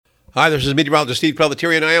Hi, this is meteorologist Steve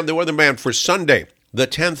Pelletieri, and I am the weatherman for Sunday, the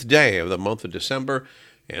 10th day of the month of December,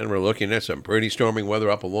 and we're looking at some pretty stormy weather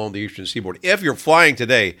up along the eastern seaboard. If you're flying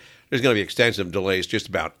today, there's going to be extensive delays just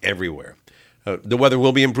about everywhere. The weather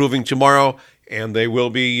will be improving tomorrow, and there will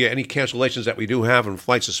be any cancellations that we do have on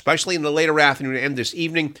flights, especially in the later afternoon and this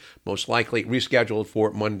evening, most likely rescheduled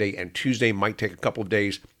for Monday and Tuesday. Might take a couple of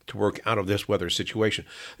days to work out of this weather situation.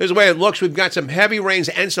 This is the way it looks. We've got some heavy rains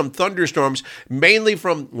and some thunderstorms, mainly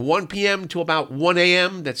from 1 p.m. to about 1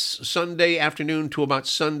 a.m. That's Sunday afternoon to about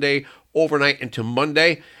Sunday overnight into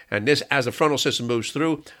Monday. And this, as the frontal system moves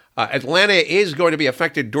through, Atlanta is going to be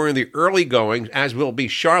affected during the early going, as will be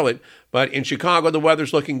Charlotte. But in Chicago, the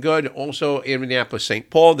weather's looking good. Also in Minneapolis, St.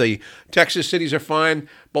 Paul, the Texas cities are fine.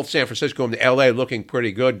 Both San Francisco and L.A. looking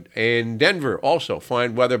pretty good. In Denver, also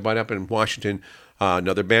fine weather. But up in Washington,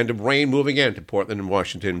 another band of rain moving into Portland and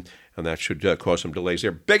Washington, and that should cause some delays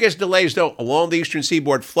there. Biggest delays, though, along the eastern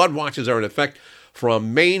seaboard. Flood watches are in effect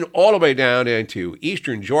from Maine all the way down into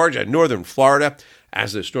eastern Georgia and northern Florida.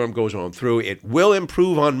 As the storm goes on through, it will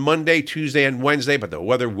improve on Monday, Tuesday, and Wednesday, but the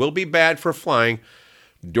weather will be bad for flying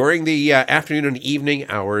during the afternoon and evening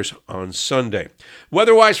hours on Sunday.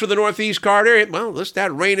 Weather-wise for the northeast corridor, well,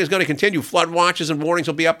 that rain is going to continue. Flood watches and warnings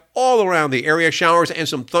will be up all around the area. Showers and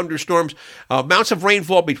some thunderstorms. Amounts of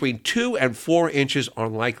rainfall between 2 and 4 inches are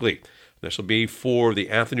likely. This will be for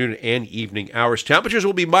the afternoon and evening hours. Temperatures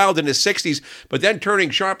will be mild in the 60s, but then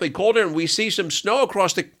turning sharply colder, and we see some snow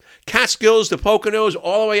across the CATSKILLS, the Poconos,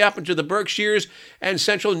 all the way up into the Berkshires and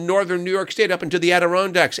central northern New York State, up into the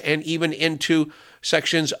Adirondacks, and even into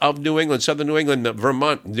sections of New England, southern New England,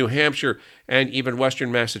 Vermont, New Hampshire, and even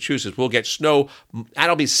western Massachusetts. We'll get snow.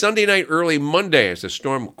 That'll be Sunday night, early Monday, as the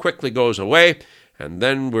storm quickly goes away. And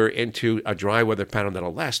then we're into a dry weather pattern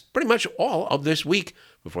that'll last pretty much all of this week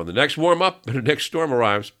before the next warm-up and the next storm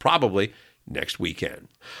arrives, probably next weekend.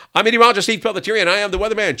 I'm meteorologist Steve Pelletieri, and I am the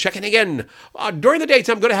weatherman. Checking again. During the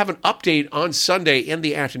daytime, I'm going to have an update on Sunday in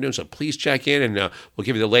the afternoon, so please check in, and we'll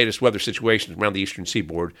give you the latest weather situations around the eastern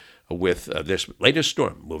seaboard with this latest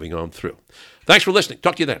storm moving on through. Thanks for listening.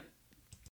 Talk to you then.